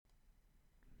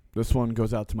This one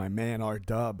goes out to my man,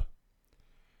 R-Dub.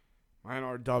 My man,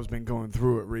 R-Dub's been going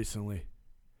through it recently.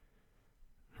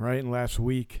 Right? And last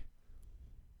week,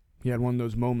 he had one of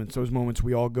those moments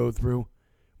we all go through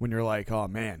when you're like, oh,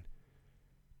 man,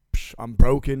 I'm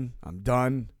broken. I'm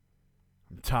done.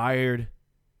 I'm tired.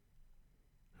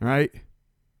 Right?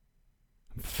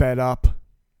 I'm fed up.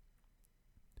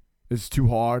 It's too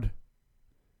hard.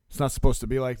 It's not supposed to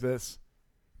be like this.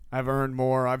 I've earned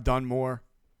more. I've done more.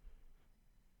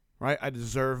 Right? I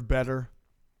deserve better.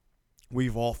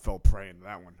 We've all fell prey into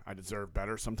that one. I deserve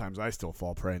better. Sometimes I still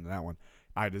fall prey into that one.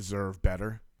 I deserve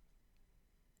better.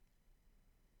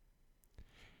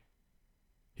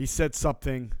 He said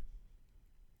something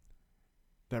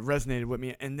that resonated with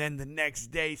me, and then the next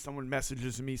day someone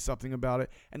messages me something about it,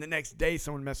 and the next day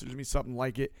someone messages me something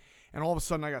like it, and all of a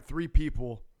sudden I got 3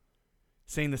 people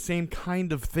saying the same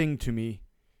kind of thing to me.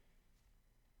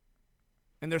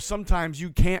 And there's sometimes you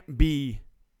can't be,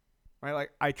 right?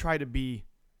 Like, I try to be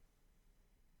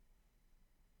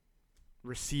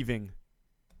receiving,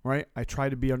 right? I try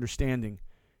to be understanding,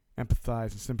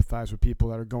 empathize and sympathize with people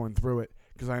that are going through it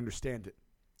because I understand it.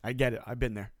 I get it. I've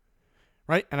been there,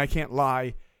 right? And I can't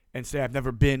lie and say I've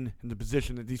never been in the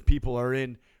position that these people are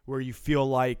in where you feel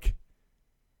like,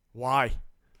 why?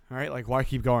 All right? Like, why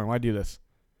keep going? Why do this?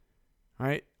 All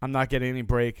right? I'm not getting any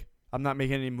break. I'm not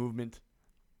making any movement.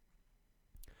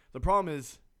 The problem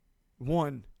is,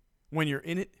 one, when you're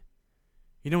in it,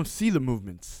 you don't see the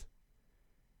movements.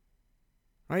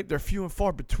 Right? They're few and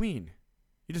far between.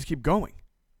 You just keep going.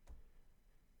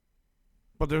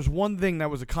 But there's one thing that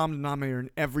was a common denominator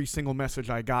in every single message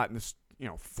I got in this,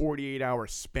 48-hour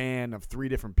span of 3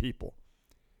 different people.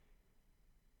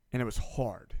 And it was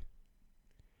hard.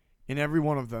 In every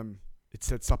one of them, it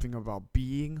said something about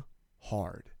being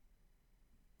hard.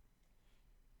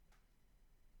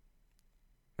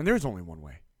 And there's only one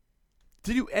way.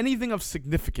 To do anything of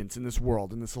significance in this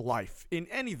world, in this life, in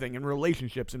anything, in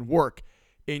relationships, in work,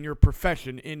 in your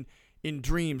profession, in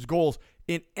dreams, goals,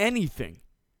 in anything.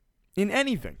 In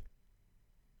anything.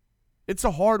 It's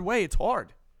a hard way. It's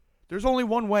hard. There's only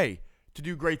one way to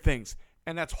do great things,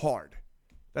 and that's hard.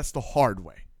 That's the hard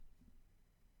way.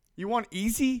 You want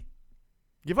easy?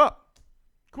 Give up.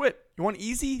 Quit. You want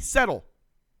easy? Settle.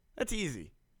 That's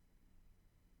easy.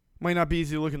 Might not be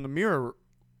easy to look in the mirror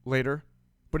later,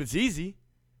 but it's easy.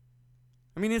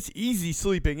 I mean, it's easy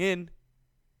sleeping in.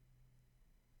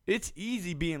 It's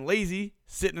easy being lazy,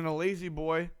 sitting in a lazy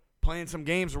boy, playing some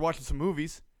games or watching some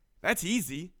movies. That's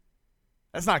easy.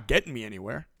 That's not getting me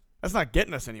anywhere. That's not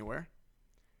getting us anywhere.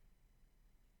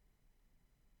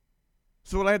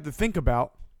 So what I had to think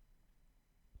about,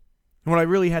 and what I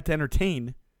really had to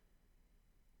entertain,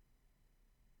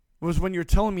 was when you're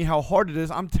telling me how hard it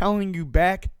is, I'm telling you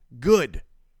back, good.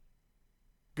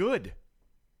 Good.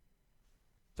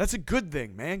 That's a good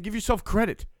thing, man. Give yourself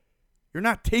credit. You're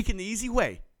not taking the easy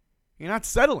way. You're not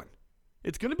settling.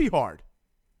 It's going to be hard.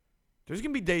 There's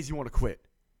going to be days you want to quit.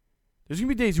 There's going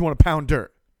to be days you want to pound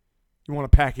dirt. You want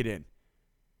to pack it in.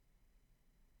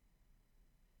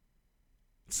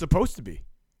 It's supposed to be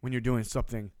when you're doing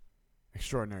something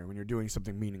extraordinary, when you're doing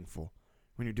something meaningful,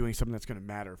 when you're doing something that's going to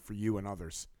matter for you and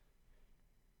others.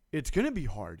 It's going to be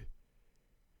hard.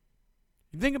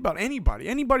 You think about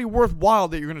anybody worthwhile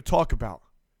that you're going to talk about.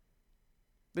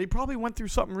 They probably went through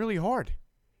something really hard.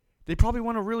 They probably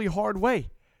went a really hard way.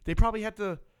 They probably had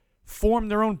to form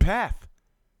their own path.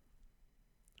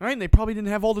 Right? And they probably didn't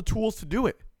have all the tools to do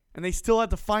it. And they still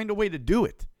had to find a way to do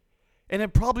it. And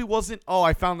it probably wasn't, oh,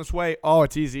 I found this way. Oh,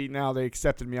 it's easy. Now they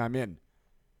accepted me. I'm in.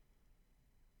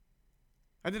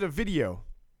 I did a video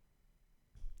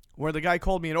where the guy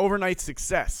called me an overnight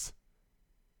success.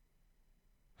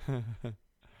 And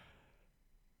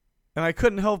I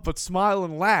couldn't help but smile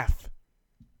and laugh.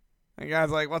 And the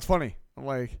guy's like, what's funny? I'm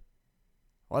like,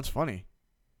 what's funny?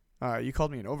 You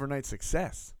called me an overnight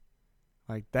success.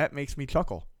 Like, that makes me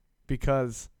chuckle.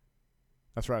 Because,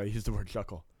 that's right, I used the word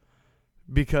chuckle.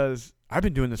 Because I've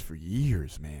been doing this for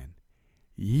years, man.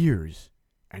 Years.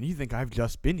 And you think I've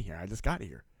just been here. I just got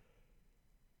here.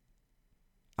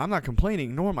 I'm not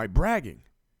complaining, nor am I bragging.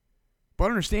 But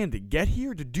understand, to get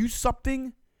here, to do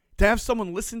something, to have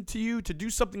someone listen to you, to do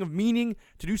something of meaning,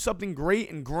 to do something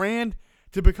great and grand,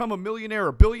 to become a millionaire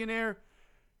or billionaire,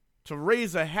 to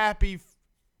raise a happy,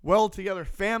 well-together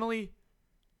family,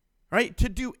 right? To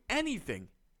do anything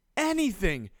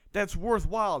that's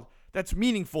worthwhile, that's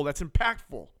meaningful, that's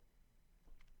impactful.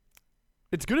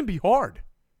 It's going to be hard.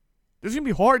 There's going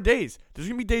to be hard days. There's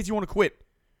going to be days you want to quit.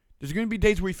 There's going to be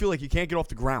days where you feel like you can't get off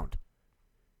the ground.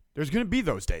 There's going to be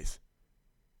those days.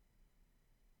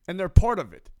 And they're part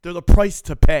of it. They're the price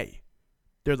to pay.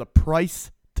 They're the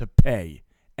price to pay.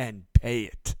 and pay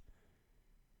it.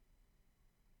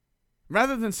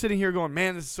 Rather than sitting here going,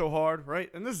 man, this is so hard, right?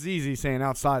 And this is easy saying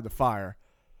outside the fire,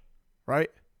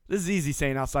 right? This is easy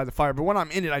saying outside the fire, but when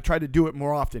I'm in it, I try to do it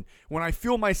more often. When I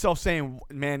feel myself saying,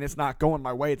 man, it's not going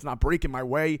my way, it's not breaking my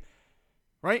way,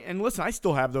 right? And listen, I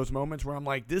still have those moments where I'm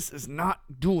like, this is not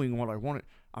doing what I want it.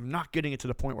 I'm not getting it to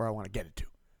the point where I want to get it to.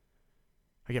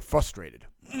 I get frustrated,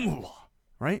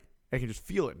 right? I can just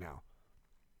feel it now.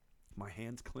 My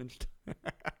hands clenched,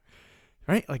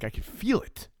 right? Like I can feel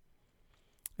it.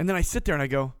 And then I sit there and I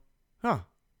go, well,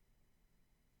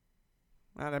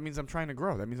 that means I'm trying to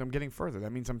grow. That means I'm getting further.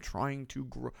 That means I'm trying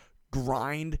to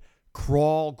grind,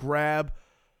 crawl, grab,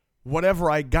 whatever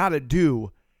I got to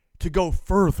do to go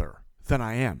further than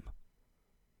I am.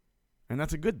 And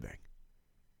that's a good thing.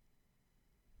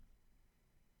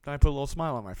 Then I put a little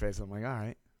smile on my face. I'm like, all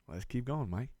right, let's keep going,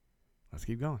 Mike. Let's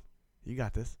keep going. You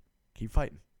got this. Keep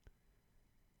fighting.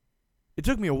 It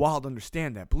took me a while to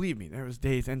understand that. Believe me, there was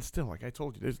days, and still, like I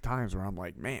told you, there's times where I'm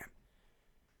like, man,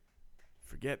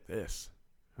 forget this,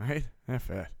 right? F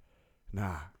it.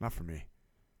 Nah, not for me.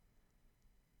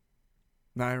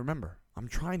 Now I remember, I'm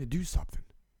trying to do something.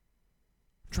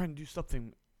 I'm trying to do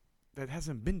something that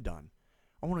hasn't been done.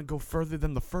 I want to go further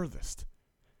than the furthest.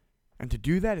 And to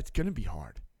do that, it's going to be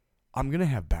hard. I'm going to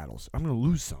have battles. I'm going to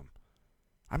lose some.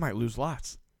 I might lose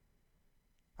lots.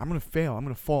 I'm going to fail. I'm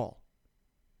going to fall.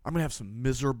 I'm going to have some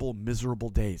miserable, miserable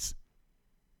days.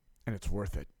 And it's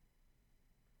worth it.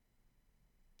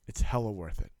 It's hella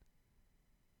worth it.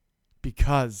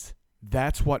 Because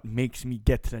that's what makes me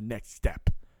get to the next step.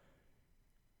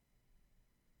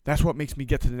 That's what makes me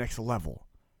get to the next level.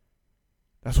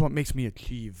 That's what makes me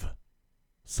achieve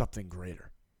something greater.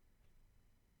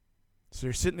 So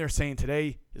you're sitting there saying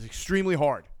today is extremely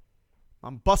hard.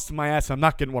 I'm busting my ass. I'm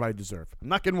not getting what I deserve. I'm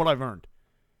not getting what I've earned.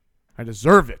 I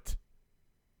deserve it.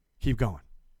 Keep going.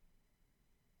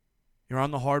 You're on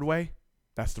the hard way.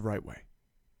 That's the right way.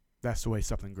 That's the way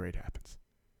something great happens.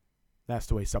 That's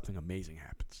the way something amazing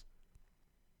happens.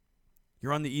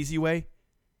 You're on the easy way.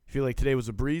 You feel like today was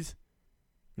a breeze.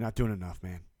 You're not doing enough,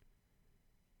 man.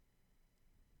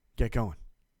 Get going.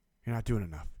 You're not doing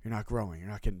enough. You're not growing. You're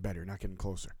not getting better. You're not getting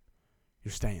closer.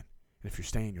 You're staying. And if you're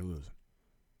staying, you're losing.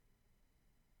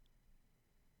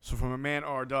 So from a man,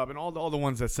 R-Dub, and all the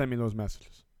ones that send me those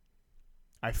messages,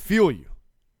 I feel you.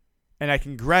 And I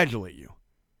congratulate you.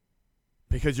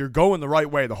 Because you're going the right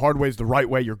way. The hard way is the right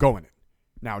way. You're going it.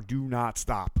 Now do not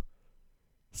stop.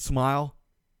 Smile.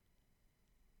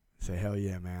 Say, hell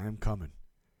yeah, man. I'm coming.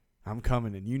 I'm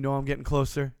coming. And you know I'm getting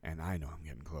closer. And I know I'm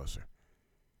getting closer.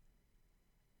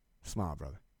 Smile,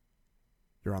 brother.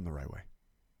 You're on the right way.